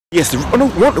Yes, one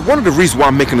of the reasons why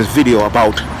I'm making this video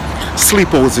about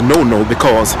sleepovers and no-no,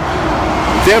 because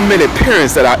there are many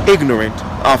parents that are ignorant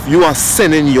of you are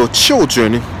sending your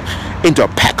children into a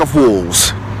pack of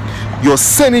wolves. You're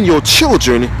sending your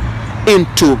children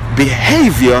into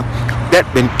behavior that's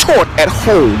been taught at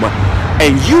home,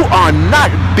 and you are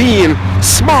not being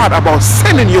smart about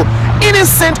sending your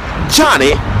innocent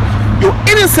Johnny, your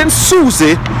innocent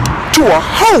Susie to a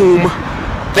home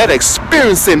that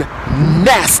experiencing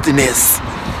nastiness.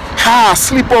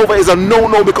 Sleepover is a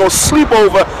no-no, because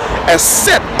sleepover has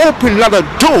set open a lot of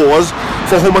doors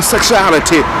for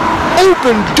homosexuality,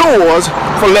 open doors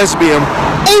for lesbian,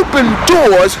 open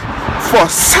doors for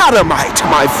sodomite,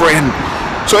 my friend.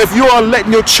 So if you are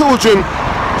letting your children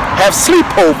have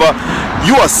sleepover,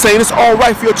 you are saying it's all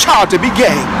right for your child to be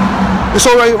gay. It's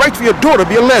all right for your daughter to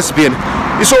be a lesbian.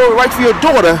 It's all right for your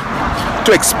daughter to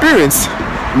experience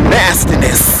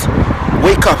nastiness.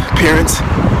 Wake up, parents.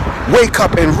 Wake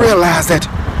up and realize that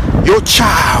your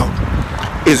child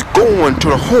is going to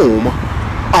a home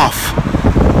of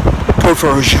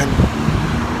perversion,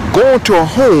 going to a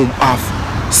home of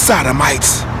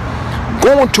sodomites,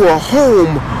 going to a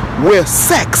home where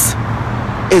sex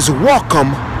is welcome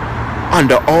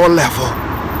under all level.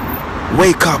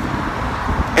 Wake up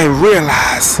and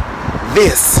realize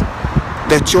this,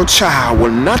 that your child will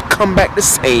not come back the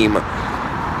same.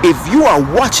 If you are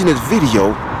watching this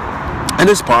video, and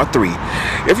this is part 3,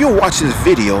 if you're watching this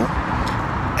video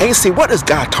and you say, what is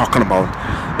God talking about?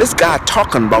 This guy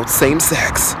talking about same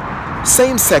sex.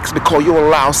 Same sex, because you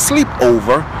allow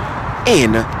sleepover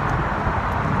in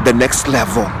the next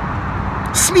level.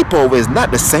 Sleepover is not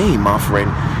the same, my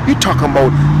friend. You're talking about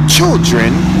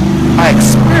children are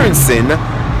experiencing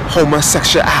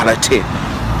homosexuality.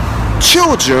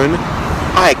 Children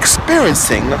are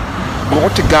experiencing,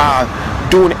 glory to God,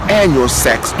 doing annual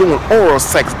sex, doing oral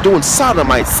sex, doing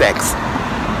sodomite sex.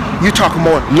 You're talking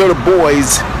about little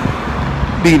boys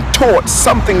being taught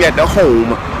something at the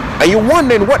home, and you're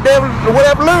wondering what they've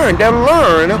learned. They've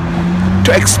learned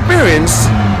to experience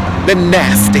the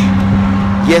nasty.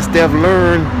 Yes, they've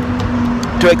learned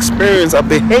to experience a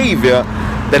behavior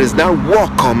that is not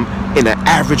welcome in an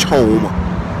average home.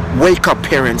 Wake up,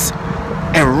 parents,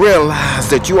 and realize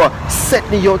that you are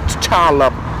setting your child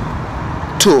up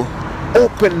to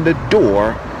open the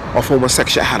door of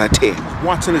homosexuality.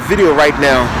 Watching the video right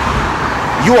now,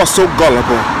 you are so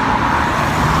gullible.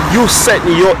 You're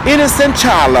setting your innocent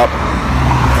child up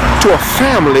to a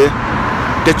family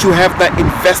that you have to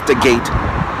investigate,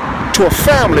 to a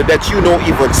family that you don't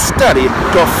even study,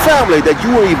 to a family that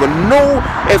you don't even know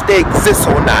if they exist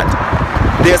or not.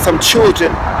 There's some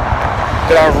children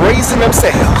that are raising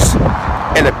themselves,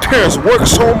 and the parents work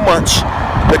so much,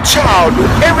 the child do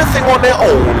everything on their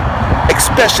own,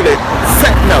 especially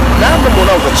setting up. Now, I remember when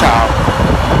I was a child,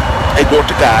 and go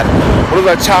to God, when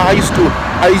I was a child,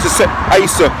 I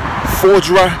used to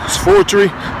forgery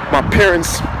my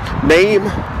parents' name.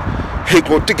 Hey,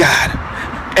 go to God,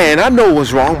 and I know it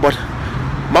was wrong, but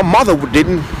my mother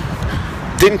didn't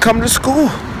come to school.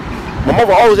 My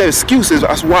mother always had excuses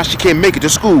as to why she can't make it to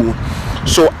school,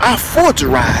 so I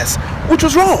forgerized, which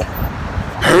was wrong,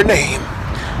 her name.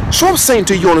 So I'm saying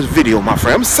to you on this video, my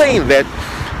friend, I'm saying that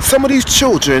some of these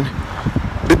children,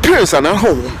 the parents are not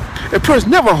home. The parents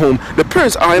never home. The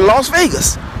parents are in Las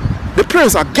Vegas. The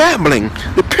parents are gambling.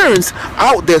 The parents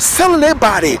are out there selling their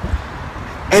body.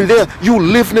 And you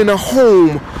living in a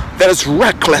home that is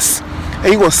reckless.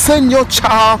 And you're going to send your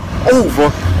child over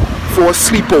for a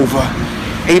sleepover.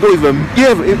 And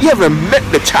you haven't met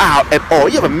the child at all.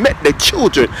 You haven't met the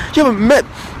children. You haven't met,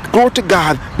 glory to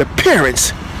God, the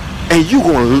parents. And you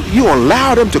gonna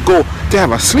allow them to go to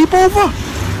have a sleepover?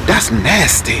 That's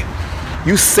nasty.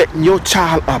 You setting your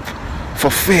child up for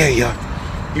failure.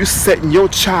 You setting your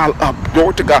child up,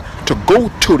 glory to God, to go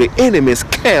to the enemy's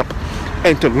camp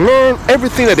and to learn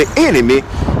everything that the enemy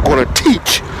gonna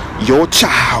teach your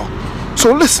child.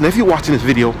 So listen, if you're watching this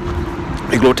video,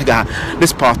 glory to God,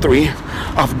 this part 3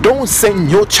 of don't send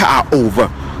your child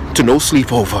over to no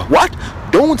sleepover. What?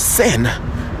 Don't send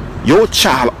your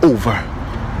child over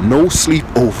no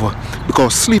sleepover,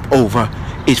 because sleepover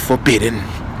is forbidden.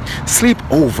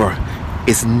 Sleepover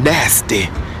is nasty.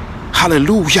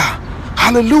 Hallelujah,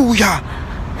 hallelujah,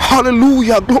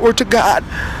 hallelujah, glory to God.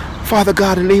 Father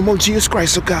God, in the name of Jesus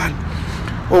Christ,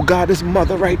 oh God, this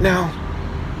mother right now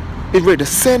is ready to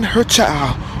send her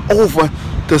child over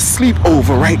to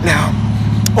sleepover right now.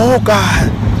 Oh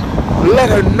God, let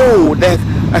her know that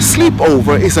a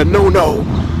sleepover is a no-no.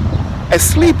 A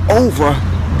sleepover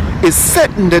is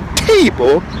setting the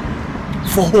table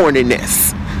for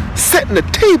horniness, setting the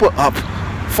table up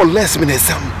for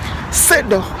lesbianism, setting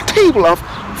the table up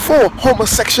for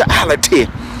homosexuality.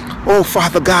 Oh,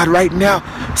 Father God, right now,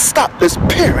 stop these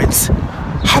parents,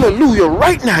 hallelujah,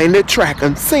 right now in their track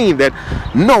and saying that,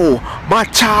 no, my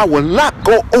child will not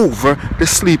go over the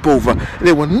sleepover.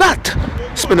 They will not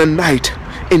spend a night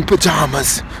in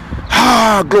pajamas.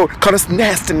 Ah, glory, because it's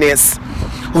nastiness.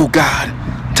 Oh, God,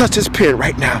 touch this parent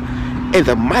right now. In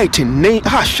the mighty name, in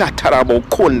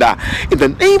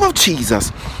the name of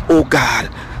Jesus, oh, God,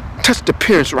 touch the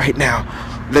parents right now.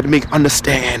 Let me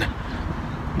understand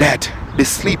that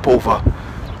this sleepover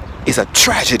is a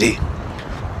tragedy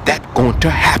that's going to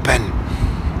happen.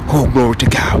 Oh, glory to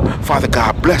God. Father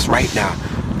God, bless right now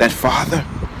that father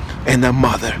and the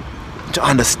mother to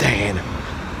understand.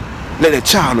 Let the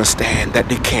child understand that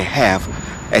they can't have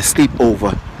a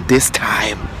sleepover this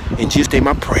time. In Jesus' name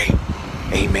I pray.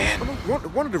 Amen.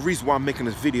 One of the reasons why I'm making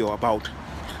this video about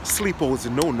sleepovers is a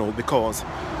no-no, because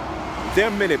there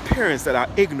are many parents that are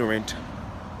ignorant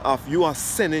of you are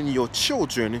sending your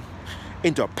children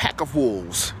into a pack of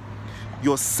wolves.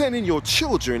 You're sending your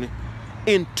children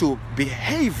into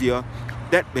behavior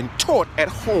that's been taught at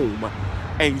home,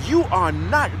 and you are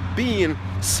not being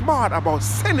smart about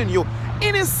sending your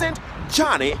innocent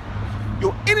Johnny,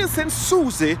 your innocent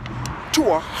Susie,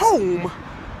 to a home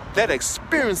that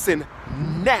experiencing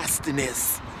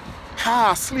nastiness.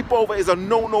 Sleepover is a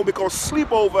no-no, because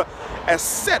sleepover has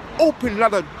set open a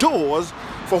lot of doors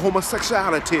for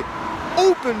homosexuality,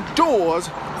 open doors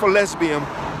for lesbian,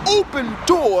 open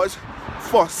doors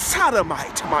for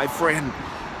sodomite, my friend.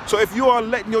 So if you are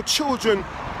letting your children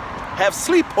have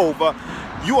sleepover,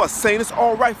 you are saying it's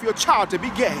all right for your child to be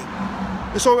gay.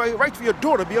 It's all right for your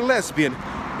daughter to be a lesbian.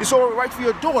 It's all right for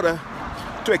your daughter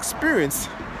to experience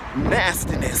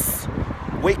nastiness.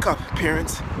 Wake up,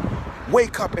 parents.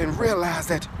 Wake up and realize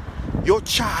that your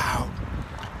child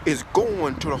is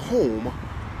going to the home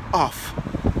of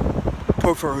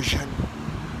perversion,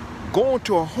 going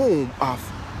to a home of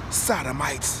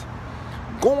sodomites,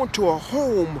 going to a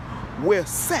home where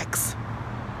sex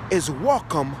is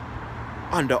welcome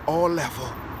under all level.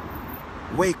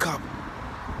 Wake up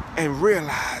and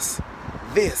realize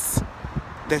this,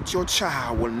 that your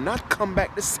child will not come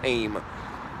back the same.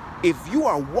 If you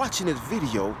are watching this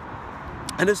video,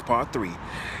 and this is part 3,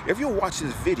 if you're watching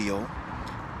this video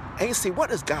and you say,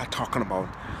 what is God talking about?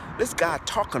 This guy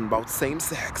talking about same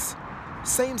sex.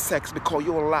 Same sex, because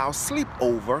you allow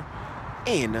sleepover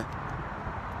in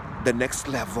the next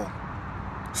level.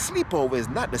 Sleepover is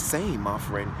not the same, my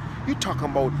friend. You're talking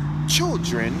about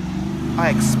children are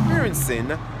experiencing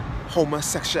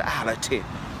homosexuality.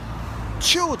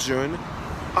 Children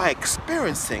are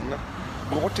experiencing,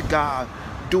 glory to God,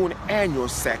 doing anal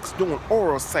sex, doing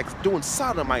oral sex, doing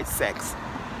sodomite sex.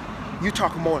 You're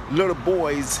talking about little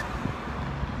boys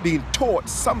being taught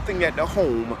something at the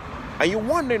home, and you're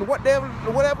wondering what they've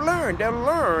learned. They've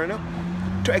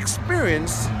learned to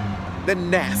experience the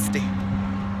nasty.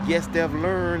 Yes, they've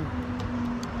learned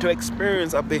to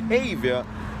experience a behavior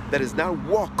that is not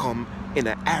welcome in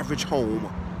an average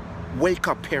home. Wake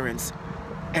up, parents,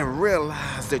 and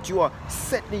realize that you are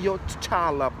setting your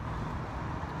child up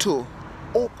to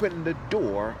open the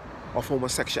door of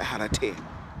homosexuality.